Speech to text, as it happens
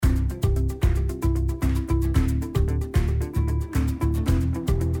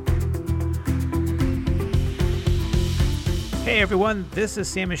Hey everyone, this is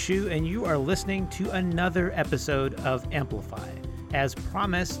Sam Ashu, and you are listening to another episode of Amplify. As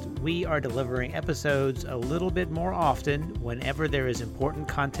promised, we are delivering episodes a little bit more often whenever there is important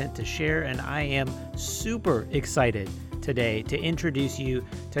content to share, and I am super excited today to introduce you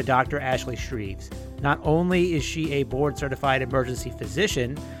to Dr. Ashley Shreves. Not only is she a board-certified emergency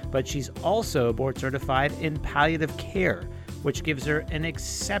physician, but she's also board-certified in palliative care, which gives her an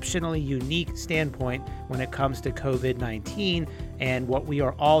exceptionally unique standpoint when it comes to COVID-19 and what we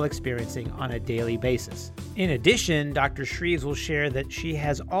are all experiencing on a daily basis. In addition, Dr. Shreves will share that she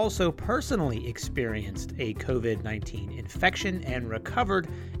has also personally experienced a COVID-19 infection and recovered,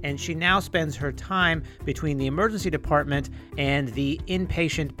 and she now spends her time between the emergency department and the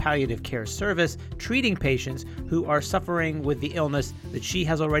inpatient palliative care service treating patients who are suffering with the illness that she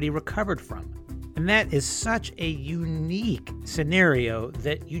has already recovered from. And that is such a unique scenario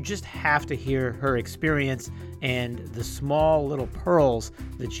that you just have to hear her experience and the small little pearls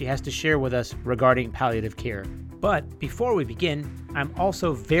that she has to share with us regarding palliative care. But before we begin, I'm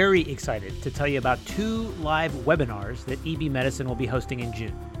also very excited to tell you about 2 live webinars that EB Medicine will be hosting in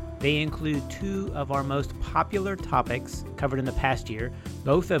June. They include 2 of our most popular topics covered in the past year,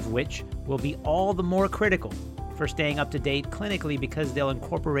 both of which will be all the more critical for staying up to date clinically because they'll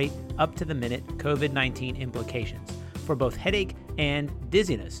incorporate up-to-the-minute COVID-19 implications for both headache and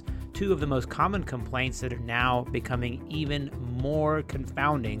dizziness, 2 of the most common complaints that are now becoming even more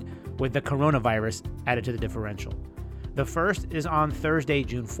confounding with the coronavirus added to the differential. The first is on Thursday,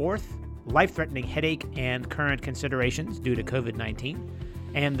 June 4th, life-threatening headache and current considerations due to COVID-19,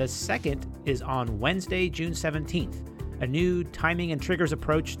 and the second is on Wednesday, June 17th, a new timing and triggers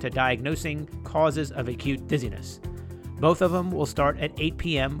approach to diagnosing causes of acute dizziness. Both of them will start at 8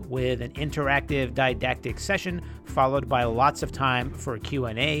 p.m. with an interactive didactic session followed by lots of time for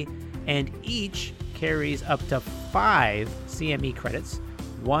Q&A, and each carries up to 5 CME credits,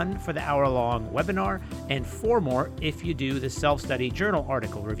 1 for the hour-long webinar, and 4 more if you do the self-study journal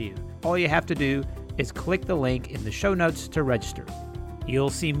article review. All you have to do is click the link in the show notes to register.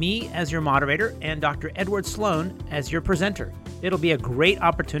 You'll see me as your moderator and Dr. Edward Sloan as your presenter. It'll be a great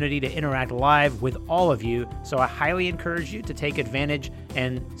opportunity to interact live with all of you, so I highly encourage you to take advantage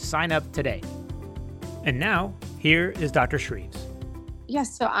and sign up today. And now, here is Dr. Shreves.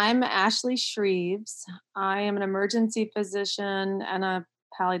 Yes, so I'm Ashley Shreves. I am an emergency physician and a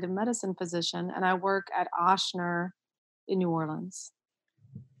palliative medicine physician, and I work at Ochsner in New Orleans.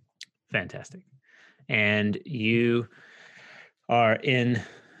 Fantastic. And you are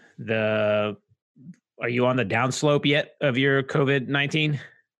are you on the downslope yet of your COVID-19?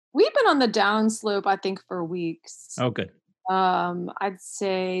 We've been on the downslope, I think, for weeks. Oh, good. I'd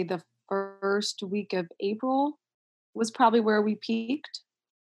say the first week of April was probably where we peaked,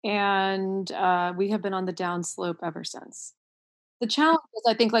 and we have been on the downslope ever since. The challenge is,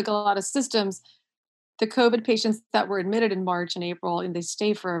 I think, like a lot of systems, the COVID patients that were admitted in March and April, and they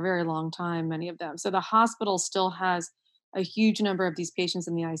stay for a very long time, many of them. So the hospital still has a huge number of these patients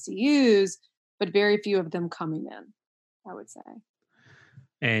in the ICUs, but very few of them coming in, I would say.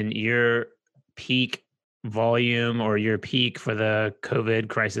 And your peak volume or your peak for the COVID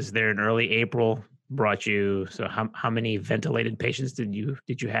crisis there in early April brought you, so how many ventilated patients did you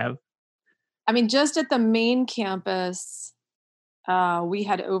have? I mean, just at the main campus, we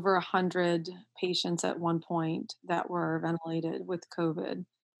had over 100 patients at one point that were ventilated with COVID.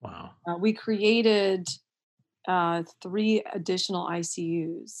 Wow. We created 3 additional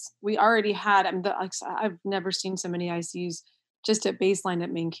ICUs. We already had, I've never seen so many ICUs just at baseline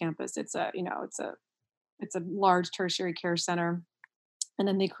at main campus. It's a large tertiary care center. And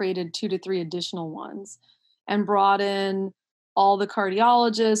then they created 2 to 3 additional ones and brought in all the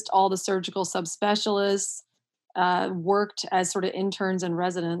cardiologists, all the surgical subspecialists, worked as sort of interns and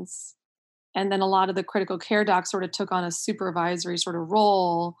residents. And then a lot of the critical care docs sort of took on a supervisory sort of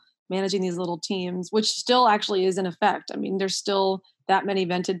role, managing these little teams, which still actually is in effect. I mean, there's still that many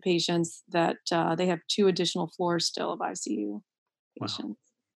vented patients that they have 2 additional floors still of ICU patients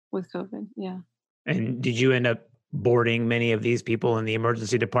with COVID. Yeah. And did you end up boarding many of these people in the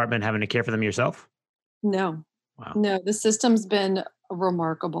emergency department, having to care for them yourself? No, Wow. no, the system's been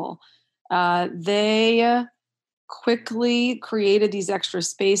remarkable. They quickly created these extra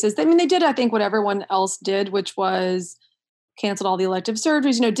spaces. I mean, they did, I think, what everyone else did, which was canceled all the elective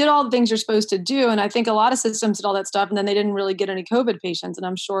surgeries, did all the things you're supposed to do. And I think a lot of systems did all that stuff, and then they didn't really get any COVID patients. And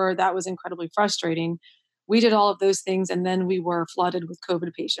I'm sure that was incredibly frustrating. We did all of those things, and then we were flooded with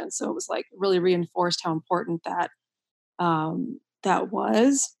COVID patients. So it was like really reinforced how important that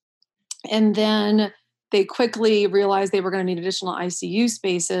was. And then they quickly realized they were going to need additional ICU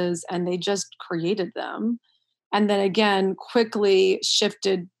spaces, and they just created them. and then again quickly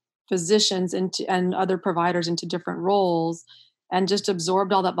shifted physicians into and other providers into different roles and just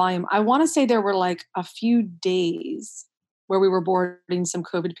absorbed all that volume. I want to say there were like a few days where we were boarding some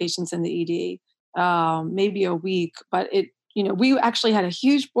COVID patients in the ED, maybe a week, but we actually had a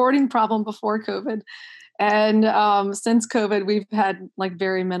huge boarding problem before COVID. And since COVID, we've had like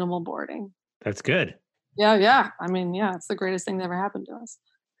very minimal boarding. That's good. Yeah, yeah. I mean, yeah, it's the greatest thing that ever happened to us.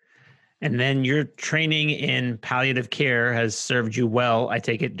 And then your training in palliative care has served you well, I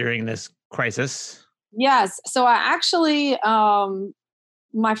take it, during this crisis. Yes. So I actually,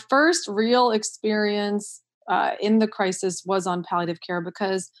 my first real experience in the crisis was on palliative care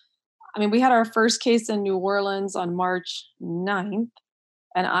because, I mean, we had our first case in New Orleans on March 9th,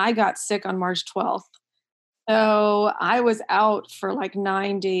 and I got sick on March 12th. So I was out for like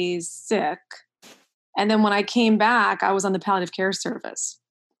 9 days sick. And then when I came back, I was on the palliative care service.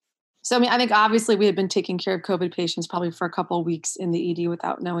 So, I mean, I think obviously we had been taking care of COVID patients probably for a couple of weeks in the ED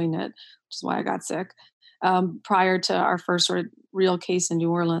without knowing it, which is why I got sick prior to our first sort of real case in New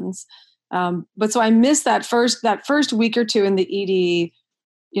Orleans. But so I missed that first week or two in the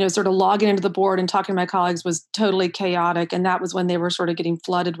ED, sort of logging into the board and talking to my colleagues was totally chaotic. And that was when they were sort of getting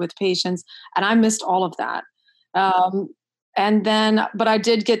flooded with patients. And I missed all of that. Um, but I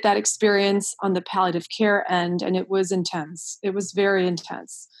did get that experience on the palliative care end, and it was intense. It was very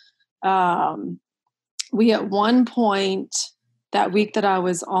intense. Um, we at one point that week that I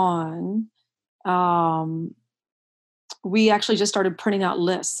was on, um, we actually just started printing out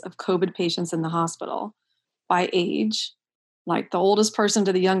lists of COVID patients in the hospital by age, like the oldest person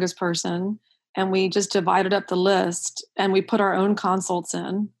to the youngest person. And we just divided up the list and we put our own consults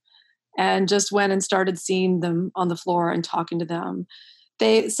in and just went and started seeing them on the floor and talking to them.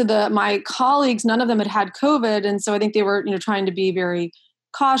 My colleagues, none of them had COVID. And so I think they were, trying to be very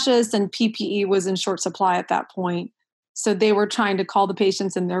cautious, and PPE was in short supply at that point. So they were trying to call the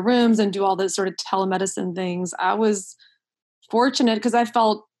patients in their rooms and do all this sort of telemedicine things. I was fortunate because I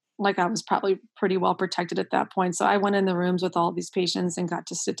felt like I was probably pretty well protected at that point. So I went in the rooms with all these patients and got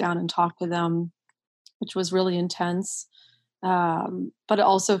to sit down and talk to them, which was really intense. But it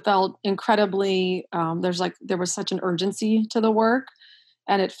also felt incredibly, there was such an urgency to the work,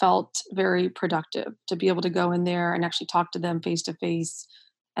 and it felt very productive to be able to go in there and actually talk to them face to face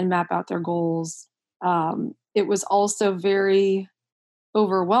and map out their goals. It was also very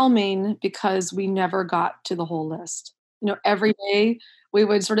overwhelming because we never got to the whole list. Every day we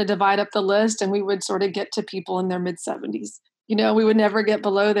would sort of divide up the list and we would sort of get to people in their mid 70s. We would never get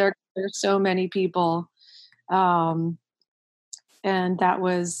below there. There's so many people. And that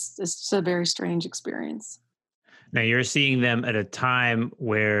was just a very strange experience. Now you're seeing them at a time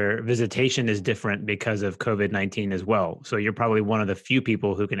where visitation is different because of COVID-19 as well. So you're probably one of the few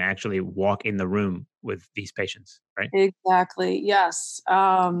people who can actually walk in the room with these patients, right? Exactly. Yes.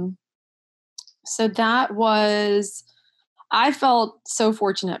 So I felt so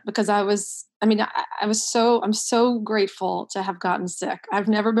fortunate because I'm so grateful to have gotten sick. I've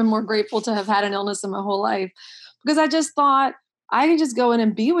never been more grateful to have had an illness in my whole life because I just thought I can just go in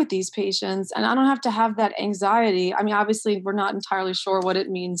and be with these patients and I don't have to have that anxiety. I mean, obviously we're not entirely sure what it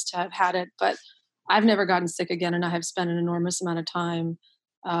means to have had it, but I've never gotten sick again. And I have spent an enormous amount of time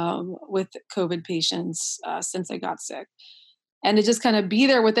with COVID patients since I got sick. And to just kind of be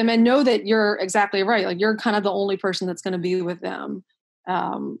there with them and know that you're exactly right. Like you're kind of the only person that's going to be with them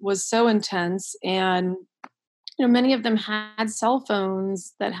was so intense. And, many of them had cell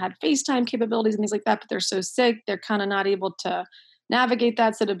phones that had FaceTime capabilities and things like that, but they're so sick, they're kind of not able to navigate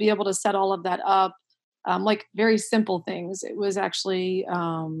that. So to be able to set all of that up, like very simple things, it was actually,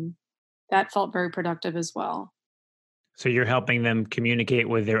 that felt very productive as well. So you're helping them communicate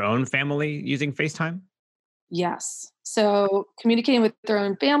with their own family using FaceTime? Yes. So communicating with their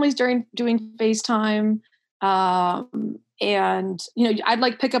own families during doing FaceTime. And, I'd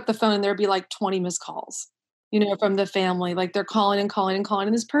like pick up the phone and there'd be like 20 missed calls, from the family. Like they're calling and calling and calling.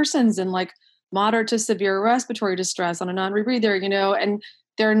 And this person's in like moderate to severe respiratory distress on a non-rebreather, and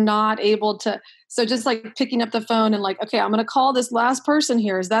they're not able to. So just like picking up the phone and like, okay, I'm going to call this last person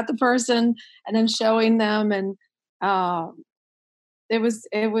here. Is that the person? And then showing them. And it was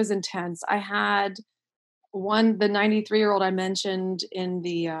intense. I had the 93-year-old I mentioned in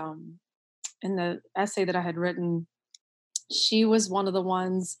the essay that I had written. She was one of the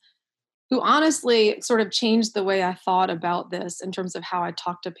ones who honestly sort of changed the way I thought about this in terms of how I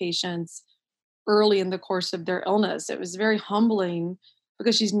talk to patients early in the course of their illness. It was very humbling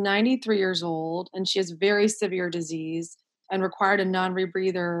because she's 93 years old and she has very severe disease and required a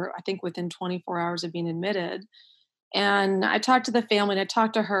non-rebreather, I think within 24 hours of being admitted. And I talked to the family and I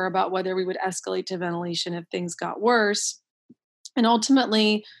talked to her about whether we would escalate to ventilation if things got worse. And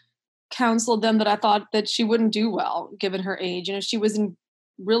ultimately counseled them that I thought that she wouldn't do well given her age. She was in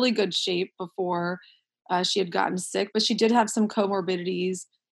really good shape before she had gotten sick, but she did have some comorbidities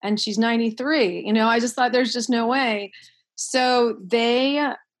and she's 93. I just thought there's just no way. So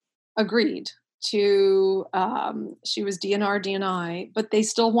they agreed to, she was DNR, DNI, but they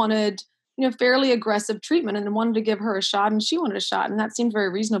still wanted, fairly aggressive treatment and wanted to give her a shot and she wanted a shot. And that seemed very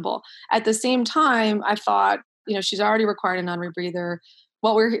reasonable. At the same time, I thought, she's already required a non-rebreather.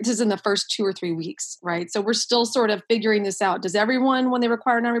 Well, this is in the first 2 or 3 weeks, right? So we're still sort of figuring this out. Does everyone, when they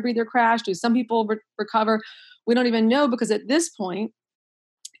require a non-rebreather, crash? Do some people recover? We don't even know because at this point,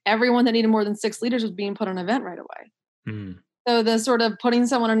 everyone that needed more than 6 liters was being put on a vent right away. Mm. So the sort of putting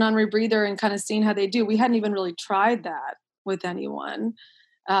someone on a non-rebreather and kind of seeing how they do, we hadn't even really tried that with anyone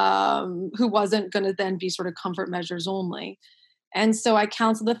who wasn't going to then be sort of comfort measures only. And so I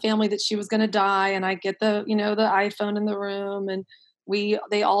counseled the family that she was going to die, and I get the iPhone in the room, and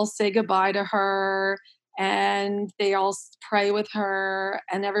they all say goodbye to her, and they all pray with her,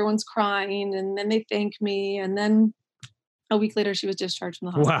 and everyone's crying, and then they thank me, and then a week later she was discharged from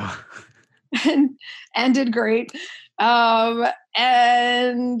the hospital. Wow. and did great.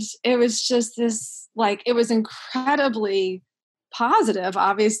 And it was just this, it was incredibly positive.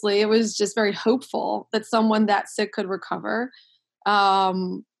 Obviously, it was just very hopeful that someone that sick could recover.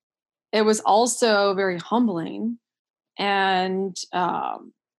 It was also very humbling, and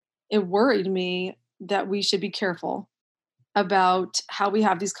it worried me that we should be careful about how we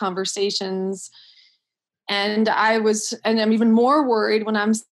have these conversations. And I'm even more worried when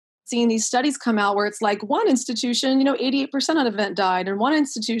I'm seeing these studies come out where it's like one institution, 88% of the event died, and one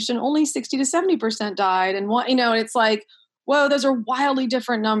institution only 60 to 70% died. And one, it's like, whoa, those are wildly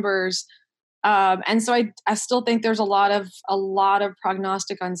different numbers. And so I still think there's a lot of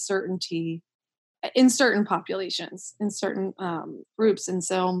prognostic uncertainty in certain populations, in certain groups. And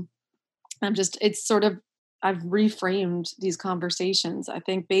so I've reframed these conversations, I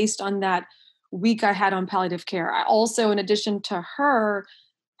think, based on that week I had on palliative care. I also, in addition to her,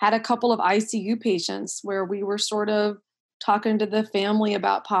 had a couple of ICU patients where we were sort of talking to the family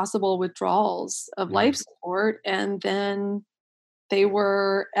about possible withdrawals of life support. And then they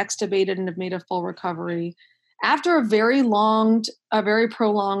were extubated and have made a full recovery after a very prolonged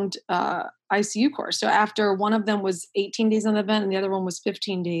ICU course. So after one of them was 18 days on the vent and the other one was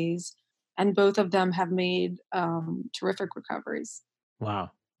 15 days. And both of them have made terrific recoveries.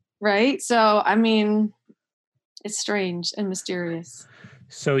 Wow. Right? So, I mean, it's strange and mysterious.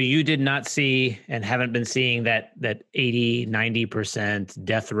 So you did not see and haven't been seeing that 80, 90%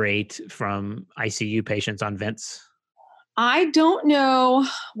 death rate from ICU patients on vents? I don't know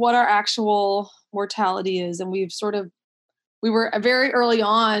what our actual mortality is. And we were very early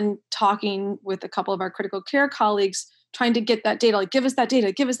on talking with a couple of our critical care colleagues, trying to get that data, give us that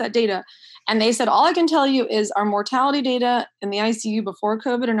data. And they said, all I can tell you is our mortality data in the ICU before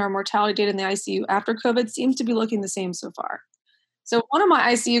COVID and our mortality data in the ICU after COVID seems to be looking the same so far. So one of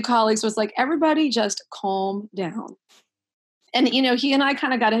my ICU colleagues was like, everybody just calm down. And, he and I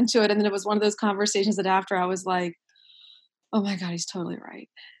kind of got into it. And then it was one of those conversations that after I was like, oh my God, he's totally right.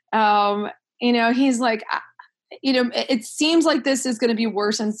 He's like, it seems like this is going to be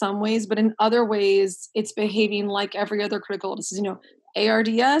worse in some ways, but in other ways, it's behaving like every other critical illness.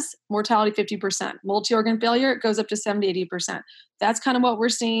 ARDS, mortality 50%. Multi-organ failure, it goes up to 70, 80%. That's kind of what we're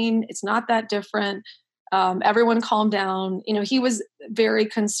seeing. It's not that different. Everyone calm down. He was very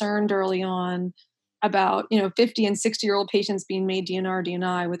concerned early on about, 50 and 60-year-old patients being made DNR,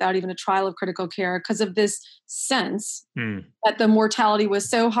 DNI without even a trial of critical care because of this sense that the mortality was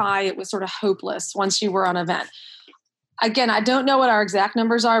so high, it was sort of hopeless once you were on a vent. Again, I don't know what our exact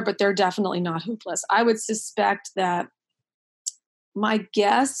numbers are, but they're definitely not hopeless. I would suspect that my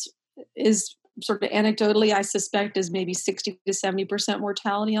guess is sort of anecdotally, I suspect is maybe 60 to 70%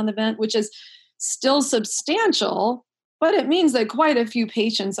 mortality on the vent, which is still substantial, but it means that quite a few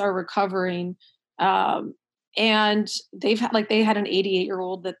patients are recovering. And they had an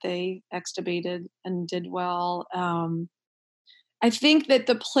 88-year-old that they extubated and did well. I think that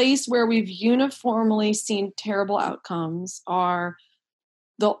the place where we've uniformly seen terrible outcomes are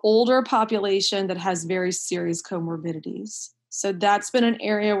the older population that has very serious comorbidities. So that's been an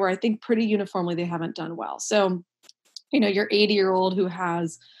area where I think pretty uniformly they haven't done well. So, your 80-year-old who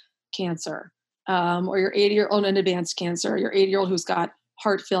has cancer, or your 80-year-old in advanced cancer, or your 80-year-old who's got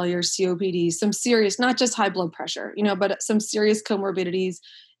heart failure, COPD, some serious, not just high blood pressure, but some serious comorbidities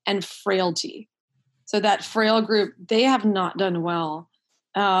and frailty. So that frail group, they have not done well.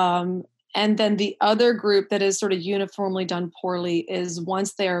 And then the other group that is sort of uniformly done poorly is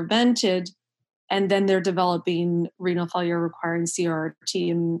once they are vented and then they're developing renal failure requiring CRRT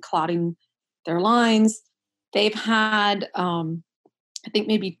and clotting their lines. They've had, I think,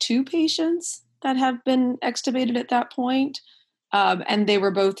 maybe 2 patients that have been extubated at that point. And they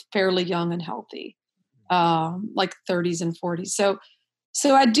were both fairly young and healthy, like 30s and 40s.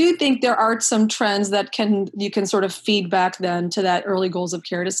 So I do think there are some trends that you can sort of feed back then to that early goals of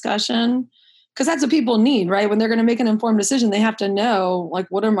care discussion, because that's what people need, right? When they're going to make an informed decision, they have to know, like,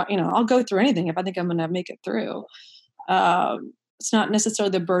 what am I, I'll go through anything if I think I'm going to make it through. It's not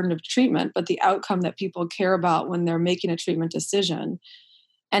necessarily the burden of treatment, but the outcome that people care about when they're making a treatment decision.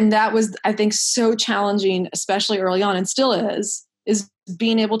 And that was, I think, so challenging, especially early on, and still is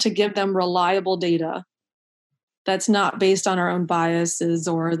being able to give them reliable data that's not based on our own biases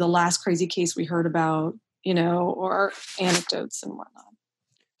or the last crazy case we heard about, or anecdotes and whatnot.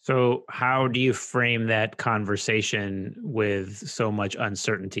 So how do you frame that conversation with so much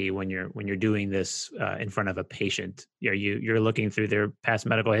uncertainty when you're doing this in front of a patient? You're looking through their past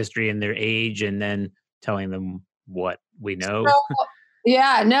medical history and their age, and then telling them what we know.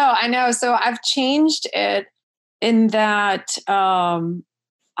 Yeah, no, I know. So I've changed it in that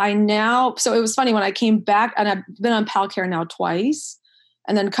so it was funny when I came back, and I've been on PalCare now twice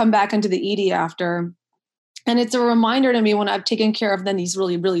and then come back into the ED after. And it's a reminder to me when I've taken care of then these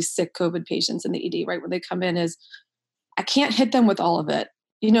really, really sick COVID patients in the ED, right? When they come in, is I can't hit them with all of it.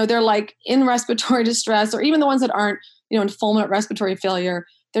 They're like in respiratory distress, or even the ones that aren't, in fulminant respiratory failure.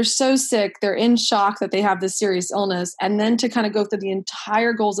 They're so sick, they're in shock that they have this serious illness. And then to kind of go through the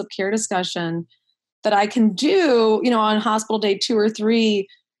entire goals of care discussion that I can do, on hospital day 2 or 3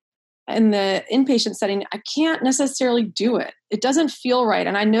 in the inpatient setting, I can't necessarily do it. It doesn't feel right.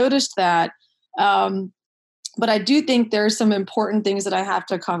 And I noticed that. But I do think there are some important things that I have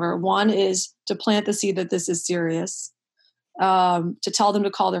to cover. One is to plant the seed that this is serious, to tell them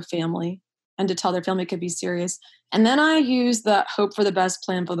to call their family and to tell their family it could be serious. And then I use the hope for the best,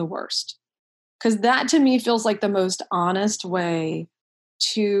 plan for the worst. Because that to me feels like the most honest way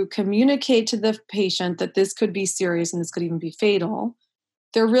to communicate to the patient that this could be serious and this could even be fatal.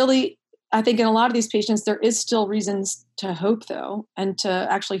 I think in a lot of these patients, there is still reasons to hope, though, and to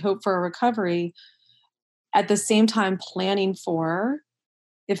actually hope for a recovery. At the same time, planning for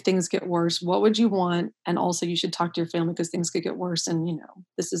if things get worse, what would you want? And also you should talk to your family because things could get worse. And,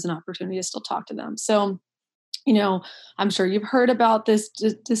 this is an opportunity to still talk to them. So, I'm sure you've heard about this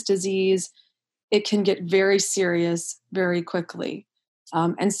disease. It can get very serious very quickly.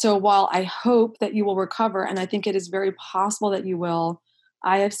 And so while I hope that you will recover, and I think it is very possible that you will,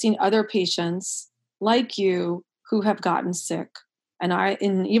 I have seen other patients like you who have gotten sick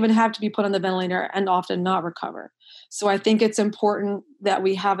and even have to be put on the ventilator and often not recover. So I think it's important that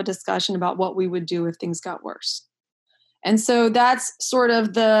we have a discussion about what we would do if things got worse. And so that's sort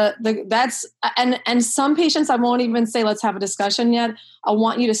of and some patients I won't even say, let's have a discussion yet. I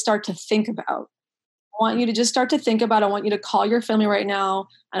want you to start to think about. I want you to just start to think about. I want you to call your family right now.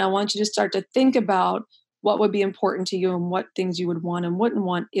 And I want you to start to think about what would be important to you and what things you would want and wouldn't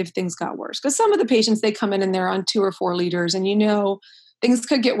want if things got worse. Because some of the patients, they come in and they're on 2 or 4 liters and things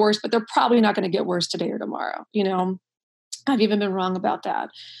could get worse, but they're probably not going to get worse today or tomorrow. I've even been wrong about that.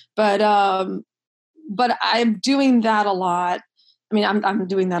 But I'm doing that a lot. I mean, I'm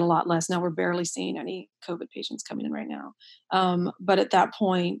doing that a lot less now. We're barely seeing any COVID patients coming in right now. But at that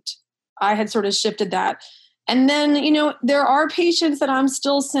point, I had sort of shifted that. And then, there are patients that I'm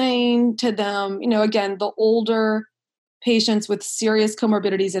still saying to them, again, the older patients with serious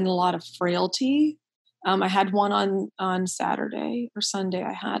comorbidities and a lot of frailty. I had one on Saturday or Sunday.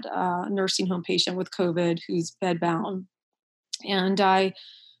 I had a nursing home patient with COVID who's bedbound. And I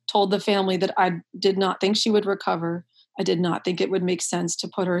told the family that I did not think she would recover. I did not think it would make sense to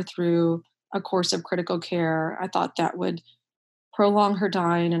put her through a course of critical care. I thought that would prolong her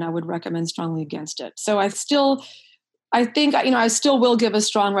dying, and I would recommend strongly against it. So I still will give a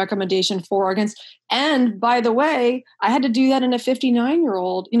strong recommendation for or against. And by the way, I had to do that in a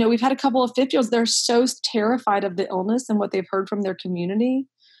 59-year-old. We've had a couple of 50-year-olds. They're so terrified of the illness and what they've heard from their community.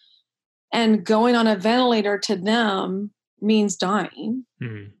 And going on a ventilator to them means dying.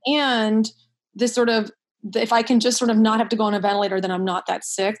 Mm-hmm. And this sort of, if I can just sort of not have to go on a ventilator, then I'm not that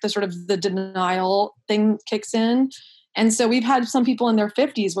sick. The denial thing kicks in. And so we've had some people in their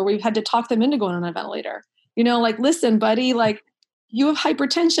 50s where we've had to talk them into going on a ventilator. Listen, buddy, you have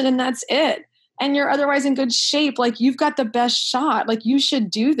hypertension and that's it. And you're otherwise in good shape. You've got the best shot. You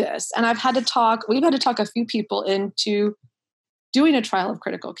should do this. And we've had to talk a few people into doing a trial of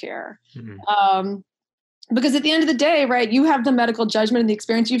critical care. Mm-hmm. Because at the end of the day, right, you have the medical judgment and the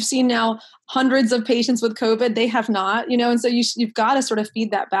experience. You've seen now hundreds of patients with COVID. They have not, and so you've got to sort of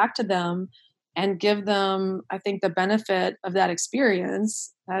feed that back to them and give them, I think, the benefit of that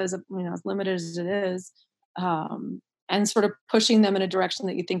experience, as as limited as it is, and sort of pushing them in a direction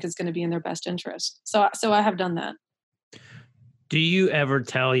that you think is going to be in their best interest. So I have done that. Do you ever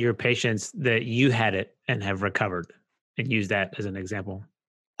tell your patients that you had it and have recovered, and use that as an example?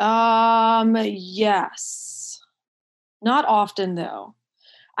 Yes. Not often though.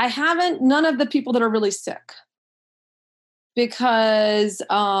 I haven't, none of the people that are really sick, because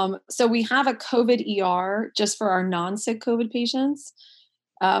so we have a COVID ER just for our non-sick COVID patients.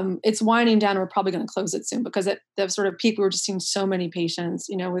 It's winding down. We're probably going to close it soon, because at the sort of peak, we were just seeing so many patients,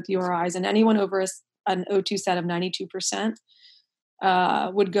 with URIs, and anyone over an O2 set of 92%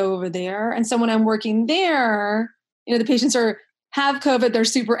 would go over there. And so when I'm working there, the patients have COVID, they're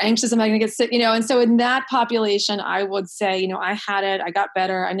super anxious. Am I going to get sick? And so in that population, I would say, I had it, I got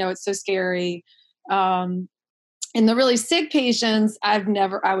better. I know it's so scary. In the really sick patients, I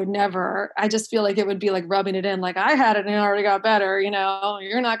just feel like it would be like rubbing it in, like I had it and I already got better, you're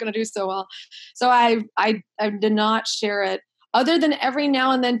not going to do so well. So I did not share it, other than every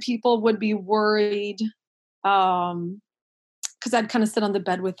now and then people would be worried, because I'd kind of sit on the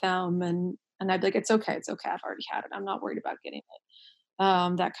bed with them and I'd be like, it's okay. I've already had it. I'm not worried about getting it.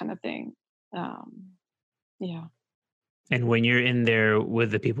 That kind of thing. Yeah. And when you're in there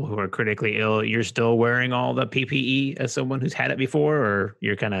with the people who are critically ill, you're still wearing all the PPE as someone who's had it before, or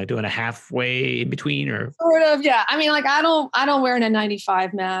you're kind of doing a halfway in between, or sort of, yeah. I mean, like I don't wear an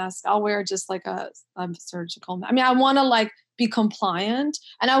N95 mask. I'll wear just like a surgical. I mean, I want to like be compliant,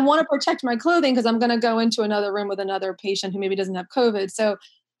 and I want to protect my clothing because I'm going to go into another room with another patient who maybe doesn't have COVID. So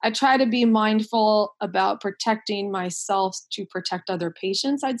I try to be mindful about protecting myself to protect other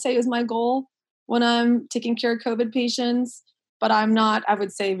patients, I'd say is my goal when I'm taking care of COVID patients. But I'm not, I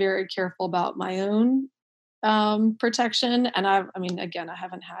would say, very careful about my own protection. And I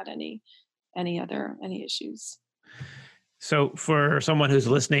haven't had any issues. So for someone who's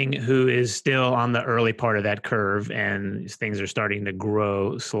listening, who is still on the early part of that curve and things are starting to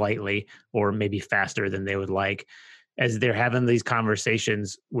grow slightly or maybe faster than they would like, as they're having these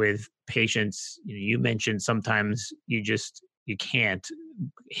conversations with patients, you mentioned sometimes you can't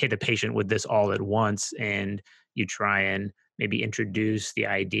hit a patient with this all at once, and you try and maybe introduce the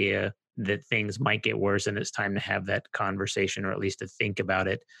idea that things might get worse and it's time to have that conversation, or at least to think about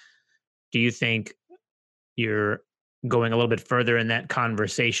it. Do you think you're going a little bit further in that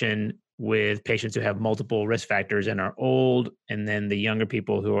conversation with patients who have multiple risk factors and are old, and then the younger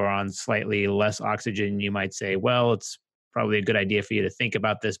people who are on slightly less oxygen, you might say, well, it's probably a good idea for you to think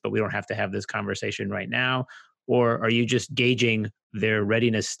about this, but we don't have to have this conversation right now? Or are you just gauging their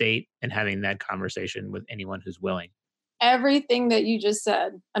readiness state and having that conversation with anyone who's willing? Everything that you just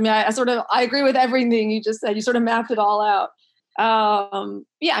said. I mean, I agree with everything you just said. You sort of mapped it all out.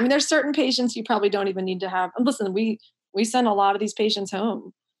 Yeah, I mean, there's certain patients you probably don't even need to have. And listen, we send a lot of these patients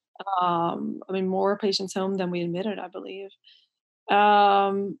home. I mean, more patients home than we admitted, I believe.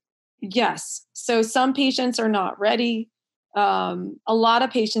 Yes. So some patients are not ready. A lot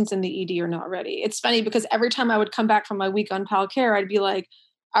of patients in the ED are not ready. It's funny because every time I would come back from my week on PalCare, I'd be like,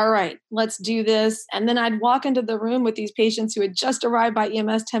 all right, let's do this. And then I'd walk into the room with these patients who had just arrived by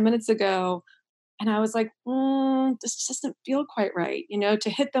EMS 10 minutes ago. And I was like, this doesn't feel quite right, to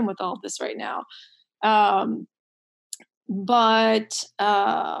hit them with all of this right now. But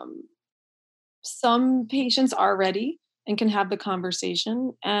some patients are ready and can have the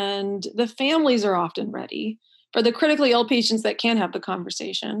conversation, and the families are often ready for the critically ill patients that can't have the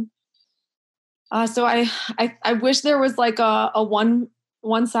conversation. So I wish there was like a one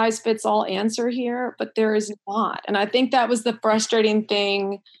size fits all answer here, but there is not. And I think that was the frustrating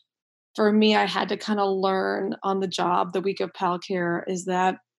thing for me. I had to kind of learn on the job the week of PalCare, is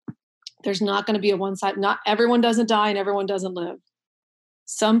that there's not going to be a one side. Not everyone doesn't die and everyone doesn't live.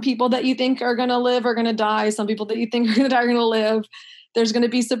 Some people that you think are going to live are going to die. Some people that you think are going to die are going to live. There's going to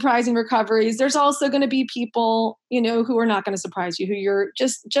be surprising recoveries. There's also going to be people, who are not going to surprise you, who you're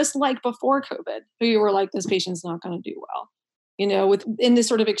just like before COVID, who you were like, this patient's not going to do well, in this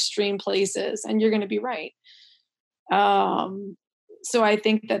sort of extreme places, and you're going to be right. So I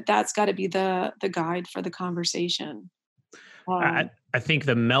think that's got to be the guide for the conversation. I think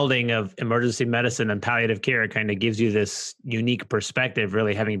the melding of emergency medicine and palliative care kind of gives you this unique perspective,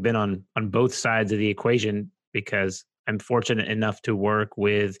 really having been on both sides of the equation, because I'm fortunate enough to work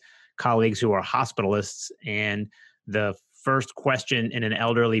with colleagues who are hospitalists, and the first question in an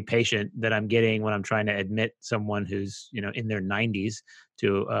elderly patient that I'm getting when I'm trying to admit someone who's, in their 90s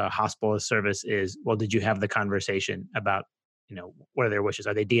to a hospitalist service is, well, did you have the conversation about, what are their wishes?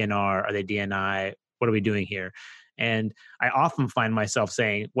 Are they DNR? Are they DNI? What are we doing here? And I often find myself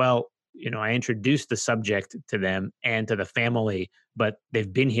saying, well, I introduced the subject to them and to the family, but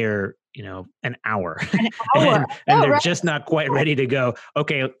they've been here, an hour An hour. and Oh, they're right. just not quite ready to go,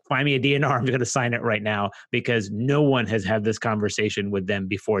 okay, find me a DNR. I'm going to sign it right now, because no one has had this conversation with them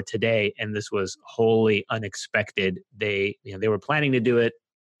before today. And this was wholly unexpected. They were planning to do it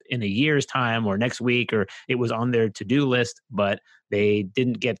in a year's time or next week, or it was on their to-do list, but they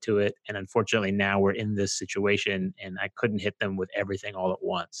didn't get to it. And unfortunately, now we're in this situation and I couldn't hit them with everything all at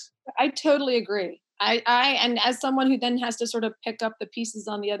once. I totally agree. And as someone who then has to sort of pick up the pieces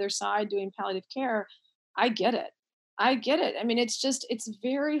on the other side doing palliative care, I get it. I get it. I mean, it's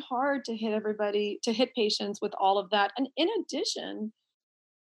very hard to hit patients with all of that. And in addition,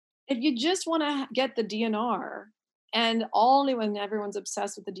 if you just want to get the DNR, and only when everyone's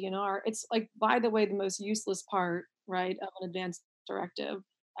obsessed with the DNR, it's like, by the way, the most useless part, right, of an advanced directive.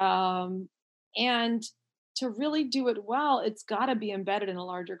 Um, and to really do it well, it's got to be embedded in a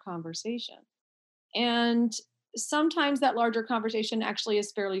larger conversation. And sometimes that larger conversation actually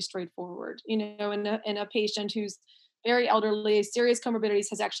is fairly straightforward. In a patient who's very elderly, serious comorbidities,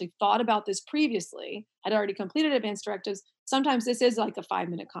 has actually thought about this previously, had already completed advanced directives. Sometimes this is like a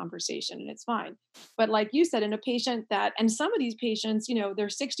 5-minute conversation and it's fine. But like you said, in a patient and some of these patients, they're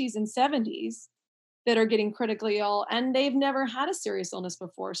 60s and 70s that are getting critically ill and they've never had a serious illness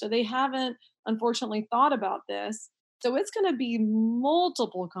before. So they haven't, unfortunately, thought about this. So it's going to be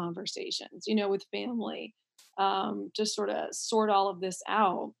multiple conversations, with family, to sort of sort all of this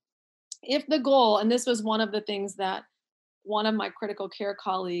out. If the goal, and this was one of the things that one of my critical care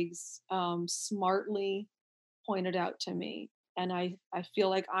colleagues smartly pointed out to me, and I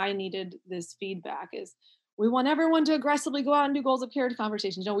feel like I needed this feedback, is we want everyone to aggressively go out and do goals of care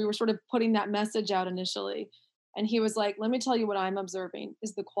conversations. We were sort of putting that message out initially. And he was like, let me tell you what I'm observing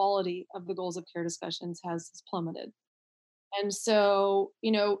is the quality of the goals of care discussions has plummeted. And so,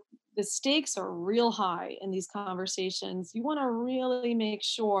 the stakes are real high in these conversations. You want to really make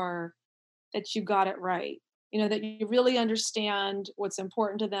sure that you got it right. That you really understand what's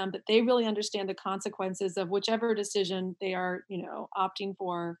important to them, that they really understand the consequences of whichever decision they are, opting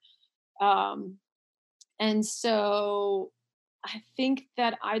for. Um, and so I think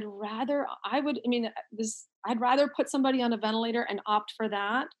that I'd rather put somebody on a ventilator and opt for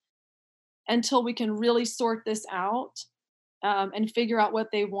that until we can really sort this out, and figure out what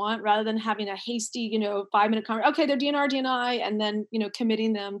they want, rather than having a hasty, 5-minute conversation. Okay, they're DNR, DNI, and then,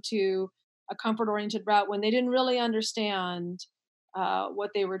 committing them to a comfort oriented route when they didn't really understand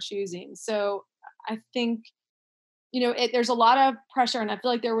what they were choosing. So I think, there's a lot of pressure, and I feel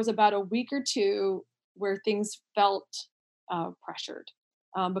like there was about a week or two where things felt pressured.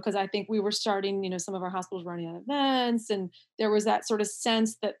 Because I think we were starting, some of our hospitals running out of events, and there was that sort of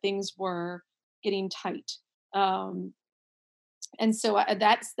sense that things were getting tight. And so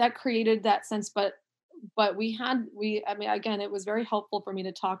that created that sense. But again, it was very helpful for me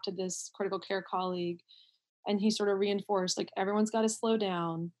to talk to this critical care colleague, and he sort of reinforced, like, everyone's got to slow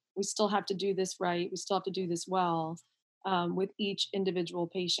down. We still have to do this right. We still have to do this well, with each individual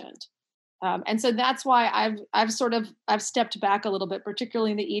patient. And so that's why I've stepped back a little bit,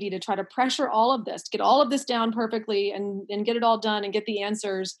 particularly in the ED, to try to pressure all of this, to get all of this down perfectly and get it all done and get the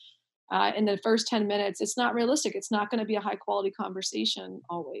answers in the first 10 minutes. It's not realistic. It's not going to be a high quality conversation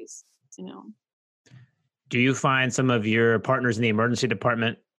always, Do you find some of your partners in the emergency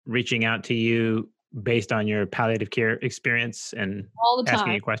department reaching out to you based on your palliative care experience and all the asking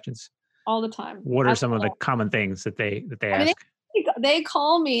time, you questions? all the time. What are some of the common things that they I mean, ask? they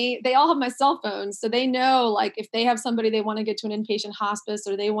call me. They all have my cell phones, so they know, like, if they have somebody they want to get to an inpatient hospice,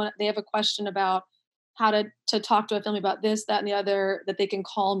 or they have a question about how to talk to a family about this, that, and the other, that they can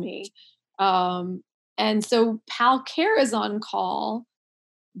call me. And so Pal Care is on call,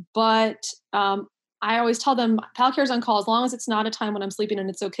 but I always tell them Pal Care is on call as long as it's not a time when I'm sleeping, and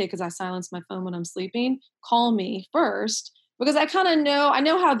it's okay because I silence my phone when I'm sleeping. Call me first, because I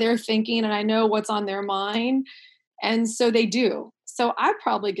know how they're thinking, and I know what's on their mind. And so they do. So I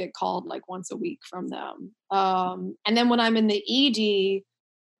probably get called like once a week from them. And then when I'm in the ED,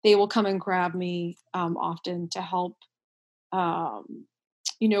 they will come and grab me often to help.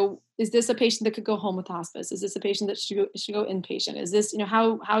 Is this a patient that could go home with hospice? Is this a patient that should go inpatient? Is this,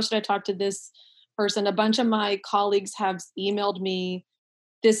 how should I talk to this person? A bunch of my colleagues have emailed me.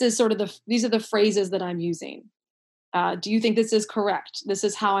 These are the phrases that I'm using. Do you think this is correct? This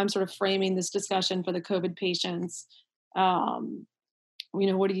is how I'm sort of framing this discussion for the COVID patients. Um,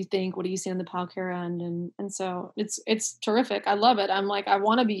 what do you think? What do you see on the pal care end? And so it's terrific. I love it. I'm like, I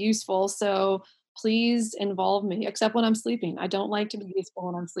want to be useful. So please involve me, except when I'm sleeping. I don't like to be useful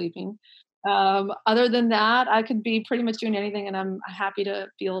when I'm sleeping. Other than that, I could be pretty much doing anything, and I'm happy to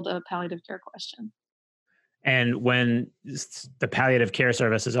field a palliative care question. And when the palliative care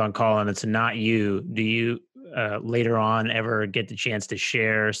service is on call and it's not you, do you later on ever get the chance to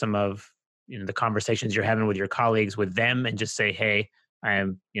share some of the conversations you're having with your colleagues with them and just say, "Hey, I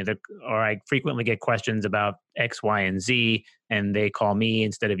am," or I frequently get questions about X, Y, and Z, and they call me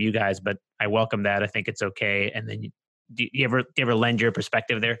instead of you guys, but I welcome that. I think it's okay. And then do you ever lend your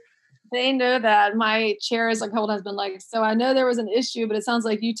perspective there? They know that my chair is like, old husband, like, so I know there was an issue, but it sounds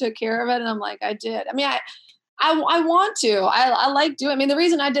like you took care of it. And I'm like, I did. I mean, I want to. I like doing. I mean, the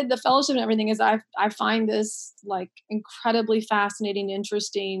reason I did the fellowship and everything is I find this like incredibly fascinating,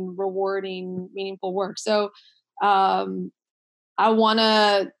 interesting, rewarding, meaningful work. So um, I want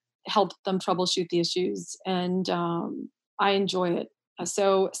to help them troubleshoot the issues, and I enjoy it.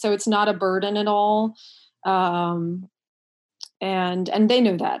 So it's not a burden at all, and they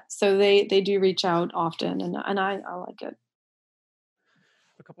know that. So they do reach out often, and I like it.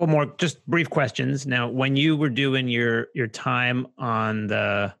 A couple more just brief questions. Now, when you were doing your time on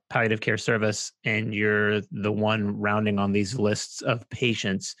the palliative care service and you're the one rounding on these lists of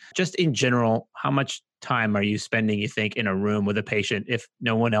patients, just in general, how much time are you spending, you think, in a room with a patient if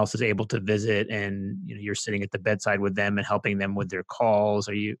no one else is able to visit and you're sitting at the bedside with them and helping them with their calls?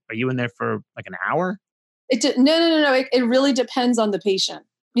 Are you in there for like an hour? No. It really depends on the patient.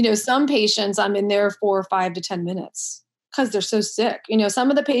 Some patients I'm in there for 5 to 10 minutes because they're so sick. Some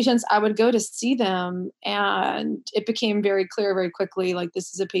of the patients I would go to see them, and it became very clear very quickly, like,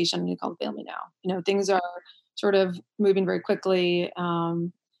 this is a patient I need to call the family now. Things are sort of moving very quickly.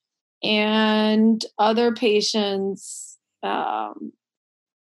 And other patients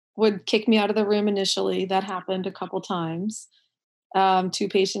would kick me out of the room initially. That happened a couple times. Two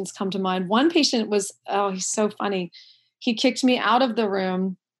patients come to mind. One patient was, oh, he's so funny. He kicked me out of the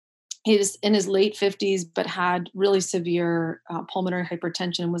room. He was in his late 50s, but had really severe pulmonary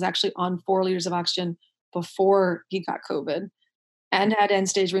hypertension, was actually on 4 liters of oxygen before he got COVID, and had end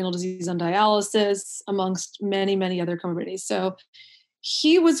stage renal disease on dialysis, amongst many, many other comorbidities. So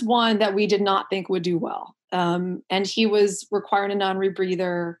he was one that we did not think would do well. And he was requiring a non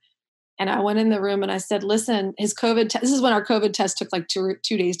rebreather. And I went in the room and I said, listen, his this is when our COVID test took like 2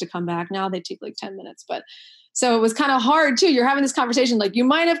 days to come back. Now they take like 10 minutes. But so it was kind of hard too. You're having this conversation like, you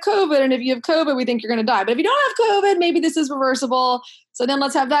might have COVID. And if you have COVID, we think you're going to die. But if you don't have COVID, maybe this is reversible. So then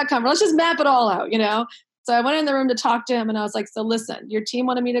let's have that conversation. Let's just map it all out. So I went in the room to talk to him and I was like, so listen, your team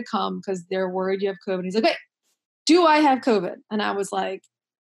wanted me to come because they're worried you have COVID. He's like, wait, do I have COVID? And I was like,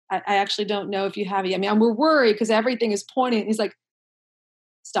 I actually don't know if you have it. I mean, we're worried because everything is pointing. He's like,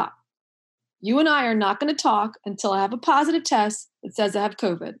 stop. You and I are not going to talk until I have a positive test that says I have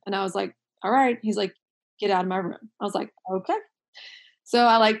COVID. And I was like, all right. He's like, get out of my room. I was like, okay. So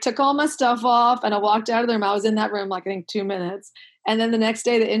I like took all my stuff off and I walked out of the room. I was in that room like, I think 2 minutes. And then the next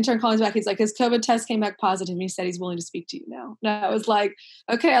day, the intern calls me back. He's like, his COVID test came back positive. And he said he's willing to speak to you now. And I was like,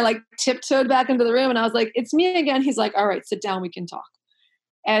 okay. I like tiptoed back into the room and I was like, it's me again. He's like, all right, sit down. We can talk.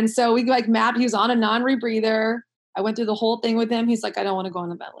 And so we like mapped. He was on a non-rebreather. I went through the whole thing with him. He's like, I don't want to go on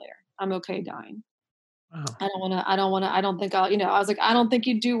the ventilator. I'm okay dying. Wow. I don't think I was like, I don't think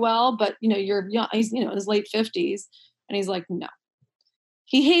you'd do well, but you're young. He's, in his late 50s. And he's like, no.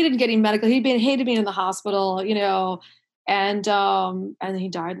 He hated getting medical. Hated being in the hospital, and he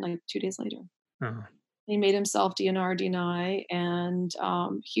died like 2 days later. Oh. He made himself DNR, DNI, and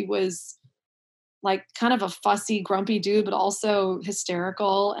he was like kind of a fussy, grumpy dude, but also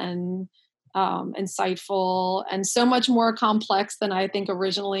hysterical and insightful and so much more complex than I think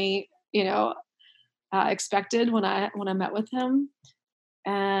originally, expected when I met with him.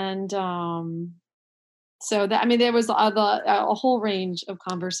 And so that, I mean, there was a whole range of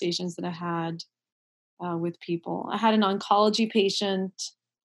conversations that I had with people. I had an oncology patient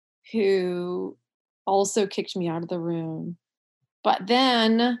who also kicked me out of the room, but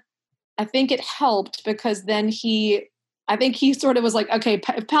then I think it helped because then I think he sort of was like, okay,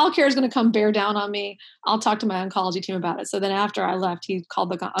 if PalCare is going to come bear down on me, I'll talk to my oncology team about it. So then after I left, he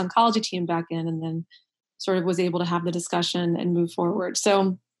called the oncology team back in and then sort of was able to have the discussion and move forward.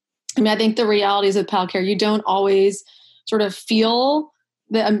 So, I mean, I think the realities of PalCare, you don't always sort of feel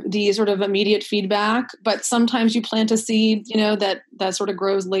the sort of immediate feedback, but sometimes you plant a seed, that sort of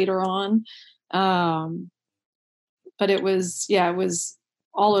grows later on. But it was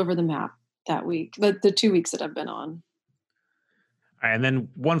all over the map that week, the 2 weeks that I've been on. All right, and then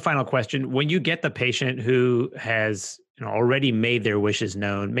one final question. When you get the patient who has already made their wishes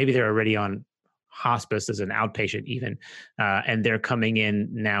known, maybe they're already on hospice as an outpatient even, and they're coming in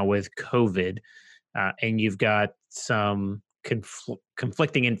now with COVID, and you've got some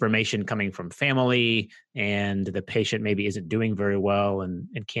conflicting information coming from family, and the patient maybe isn't doing very well and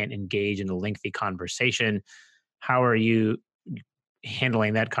can't engage in a lengthy conversation. How are you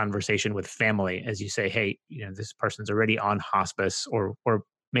handling that conversation with family as you say, hey, this person's already on hospice or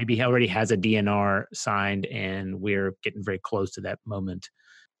maybe already has a DNR signed and we're getting very close to that moment?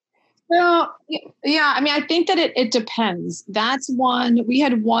 Well, yeah, I mean, I think that it depends. That's one. We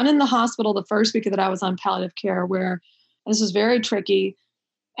had one in the hospital the first week that I was on palliative care where this was very tricky.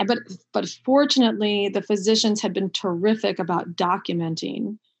 But fortunately, the physicians had been terrific about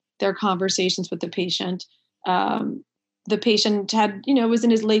documenting their conversations with the patient. The patient had, was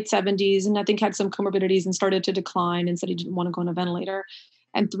in his late 70s and I think had some comorbidities and started to decline and said he didn't want to go on a ventilator.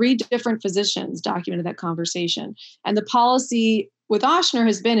 And three different physicians documented that conversation. And the policy with Ochsner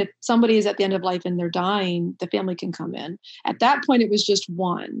has been if somebody is at the end of life and they're dying, the family can come in. At that point, it was just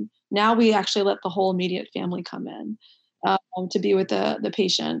one. Now we actually let the whole immediate family come in to be with the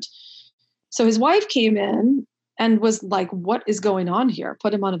patient. So his wife came in and was like, what is going on here?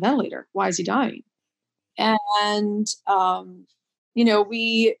 Put him on a ventilator. Why is he dying? And,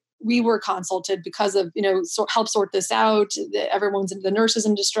 we were consulted because of, help sort this out. The nurses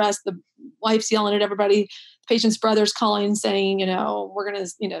in distress, the wife's yelling at everybody, the patient's brother's calling saying, we're going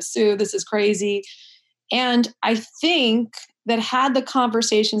to, sue, this is crazy. And I think that had the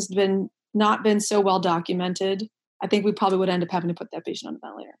conversations not been so well documented, I think we probably would end up having to put that patient on a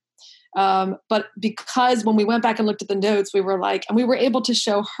ventilator. But because when we went back and looked at the notes, we were like, and we were able to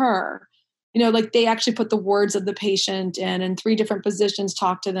show her, they actually put the words of the patient in and three different physicians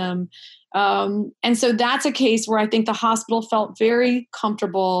talked to them. And so that's a case where I think the hospital felt very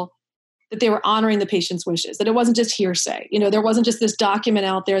comfortable that they were honoring the patient's wishes, that it wasn't just hearsay. There wasn't just this document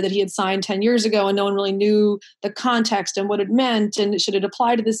out there that he had signed 10 years ago and no one really knew the context and what it meant and should it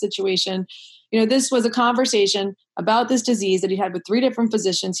apply to this situation. This was a conversation about this disease that he had with three different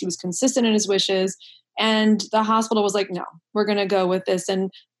physicians. He was consistent in his wishes. And the hospital was like, no, we're going to go with this.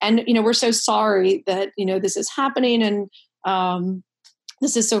 And we're so sorry that, this is happening. And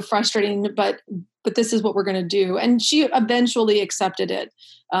this is so frustrating, but this is what we're going to do. And she eventually accepted it,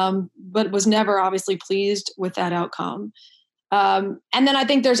 but was never obviously pleased with that outcome. And then I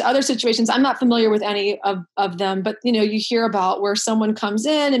think there's other situations. I'm not familiar with any of them, but you hear about where someone comes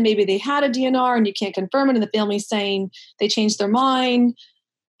in and maybe they had a DNR and you can't confirm it, and the family's saying they changed their mind.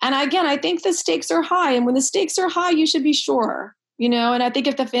 And again, I think the stakes are high, and when the stakes are high, you should be sure. And I think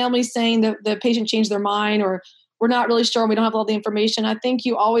if the family's saying that the patient changed their mind or we're not really sure, we don't have all the information, I think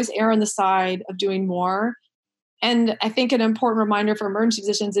you always err on the side of doing more. And I think an important reminder for emergency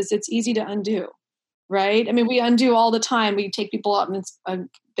physicians is it's easy to undo. Right? I mean, we undo all the time. We take people up, and it's a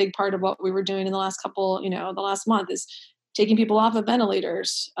big part of what we were doing in the last the last month is taking people off of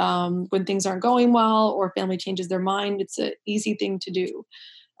ventilators when things aren't going well or family changes their mind. It's an easy thing to do.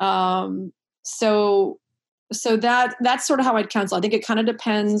 So that's sort of how I'd counsel. I think it kind of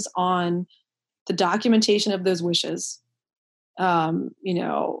depends on the documentation of those wishes, and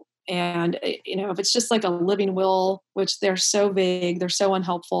if it's just like a living will, which they're so vague, they're so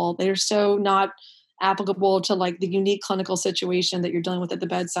unhelpful, they're so not applicable to like the unique clinical situation that you're dealing with at the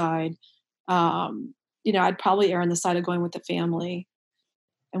bedside. I'd probably err on the side of going with the family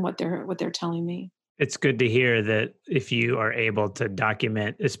and what they're telling me. It's good to hear that if you are able to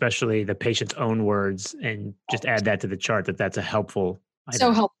document, especially the patient's own words, and just add that to the chart, that's a helpful item.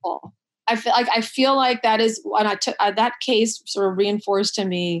 So helpful. I feel like that is when I took that case sort of reinforced to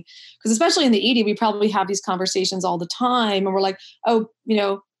me, because especially in the ED, we probably have these conversations all the time, and we're like, oh,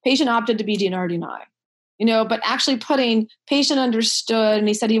 patient opted to be DNR denied. But actually putting patient understood, and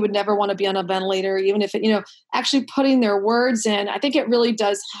he said he would never want to be on a ventilator, even if it, actually putting their words in, I think it really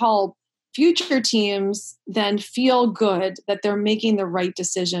does help future teams then feel good that they're making the right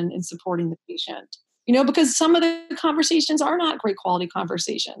decision in supporting the patient, because some of the conversations are not great quality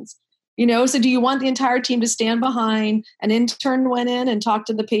conversations. So do you want the entire team to stand behind an intern went in and talked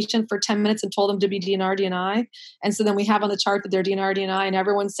to the patient for 10 minutes and told them to be DNR DNI? And so then we have on the chart that they're DNR DNI and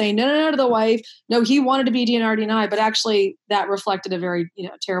everyone's saying, no, to the wife. No, he wanted to be DNR DNI, but actually that reflected a very,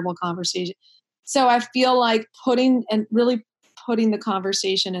 terrible conversation. So I feel like putting the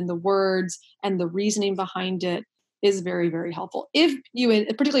conversation and the words and the reasoning behind it is very, very helpful.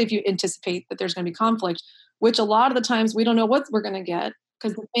 Particularly if you anticipate that there's going to be conflict, which a lot of the times we don't know what we're going to get,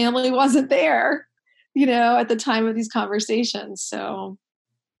 because the family wasn't there, at the time of these conversations. So.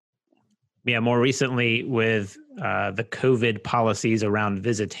 Yeah, more recently with the COVID policies around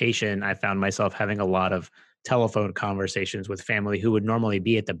visitation, I found myself having a lot of telephone conversations with family who would normally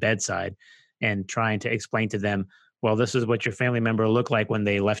be at the bedside and trying to explain to them, well, this is what your family member looked like when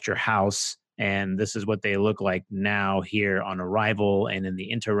they left your house, and this is what they look like now here on arrival. And in the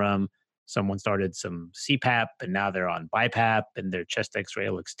interim, someone started some CPAP and now they're on BiPAP and their chest x ray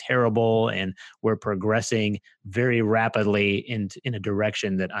looks terrible. And we're progressing very rapidly in a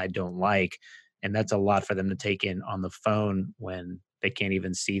direction that I don't like. And that's a lot for them to take in on the phone when they can't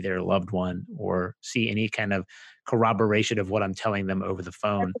even see their loved one or see any kind of corroboration of what I'm telling them over the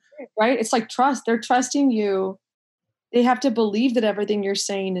phone. Right? It's like trust. They're trusting you. They have to believe that everything you're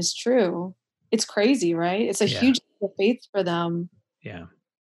saying is true. It's crazy, right? It's a Yeah. huge leap of faith for them. Yeah.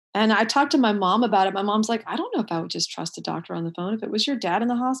 And I talked to my mom about it. My mom's like, I don't know if I would just trust a doctor on the phone. If it was your dad in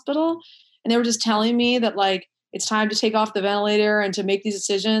the hospital and they were just telling me that like it's time to take off the ventilator and to make these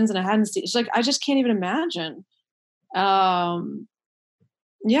decisions, and I hadn't seen, she's like, I just can't even imagine. Yeah,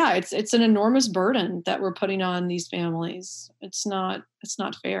 it's an enormous burden that we're putting on these families. It's not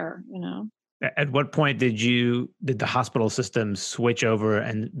fair, you know. At what point did the hospital system switch over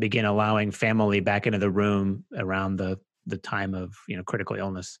and begin allowing family back into the room around the time of, critical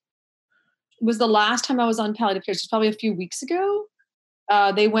illness? It was the last time I was on palliative care, so it's probably a few weeks ago.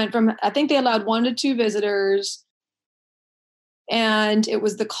 They went from, I think they allowed 1 to 2 visitors, and it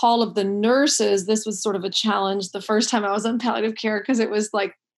was the call of the nurses. This was sort of a challenge the first time I was on palliative care because it was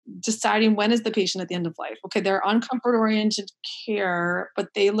like deciding when is the patient at the end of life. Okay, they're on comfort-oriented care, but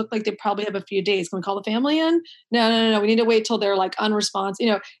they look like they probably have a few days. Can we call the family in? No. We need to wait till they're like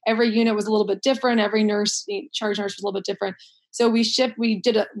unresponsive. Every unit was a little bit different. Every charge nurse was a little bit different. So we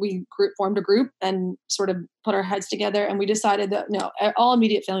formed a group and sort of put our heads together, and we decided that no, all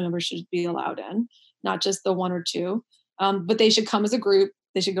immediate family members should be allowed in, not just the 1 or 2. But they should come as a group.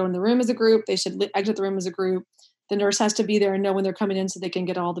 They should go in the room as a group. They should exit the room as a group. The nurse has to be there and know when they're coming in so they can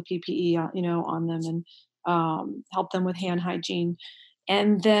get all the PPE, on them and help them with hand hygiene.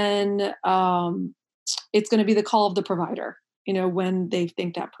 And then it's going to be the call of the provider, when they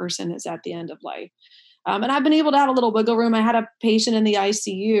think that person is at the end of life. And I've been able to have a little wiggle room. I had a patient in the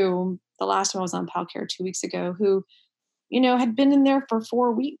ICU the last time I was on PalCare 2 weeks ago who, had been in there for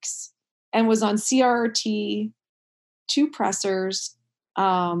 4 weeks and was on CRRT, 2 pressors,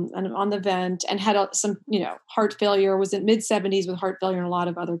 and on the vent, and had some, heart failure, was in mid-70s with heart failure and a lot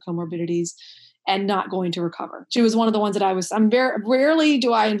of other comorbidities, and not going to recover. She was one of the ones that I'm very rarely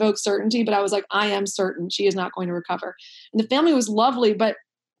do I invoke certainty, but I was like, I am certain she is not going to recover. And the family was lovely, but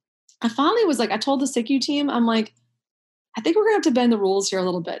I finally was like, I told the SICU team, I'm like, I think we're going to have to bend the rules here a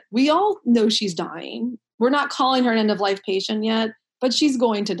little bit. We all know she's dying. We're not calling her an end of life patient yet, but she's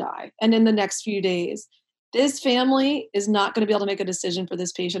going to die. And in the next few days, this family is not going to be able to make a decision for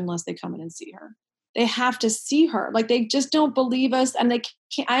this patient unless they come in and see her. They have to see her. Like, they just don't believe us. And they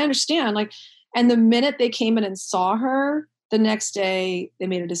can't, I understand. Like, and the minute they came in and saw her, the next day they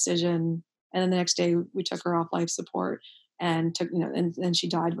made a decision. And then the next day we took her off life support and and then she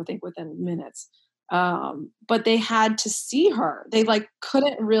died, I think, within minutes. But they had to see her. They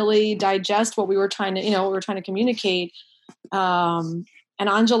couldn't really digest what we were trying to communicate. And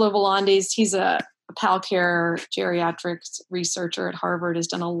Angelo Volandes, he's a PalCare geriatrics researcher at Harvard, has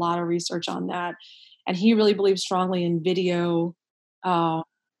done a lot of research on that. And he really believes strongly in video,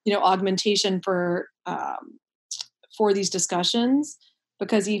 augmentation for these discussions,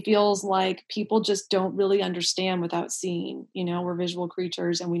 because he feels like people just don't really understand without seeing. We're visual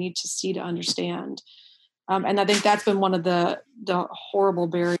creatures and we need to see to understand. And I think that's been one of the horrible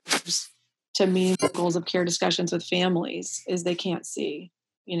barriers to meaningful goals of care discussions with families is they can't see,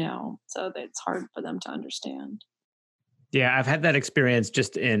 so it's hard for them to understand. Yeah, I've had that experience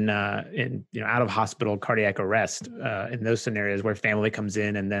just in out of hospital cardiac arrest in those scenarios where family comes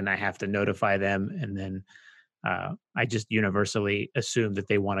in and then I have to notify them, and then I just universally assume that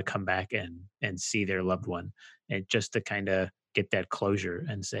they want to come back and see their loved one, and just to kind of get that closure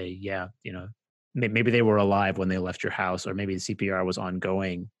and say, yeah, maybe they were alive when they left your house, or maybe the CPR was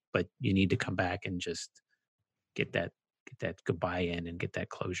ongoing, but you need to come back and just get that goodbye in and get that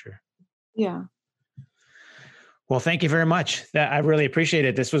closure. Yeah. Well, thank you very much. I really appreciate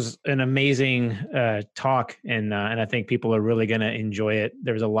it. This was an amazing talk, and I think people are really going to enjoy it.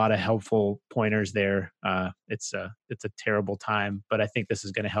 There's a lot of helpful pointers there. It's a terrible time, but I think this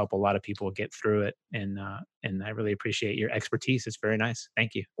is going to help a lot of people get through it. And I really appreciate your expertise. It's very nice.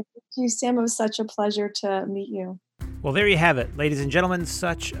 Thank you. Thank you, Sam. It was such a pleasure to meet you. Well, there you have it, ladies and gentlemen.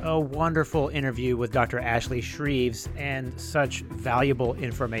 Such a wonderful interview with Dr. Ashley Shreves, and such valuable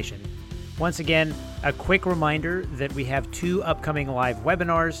information. Once again, a quick reminder that we have 2 upcoming live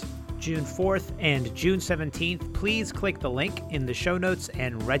webinars. June 4th and June 17th, please click the link in the show notes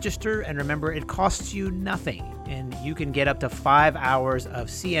and register. And remember, it costs you nothing, and you can get up to 5 hours of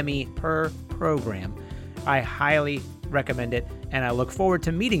CME per program. I highly recommend it, and I look forward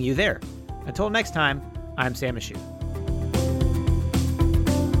to meeting you there. Until next time, I'm Sam Michoud.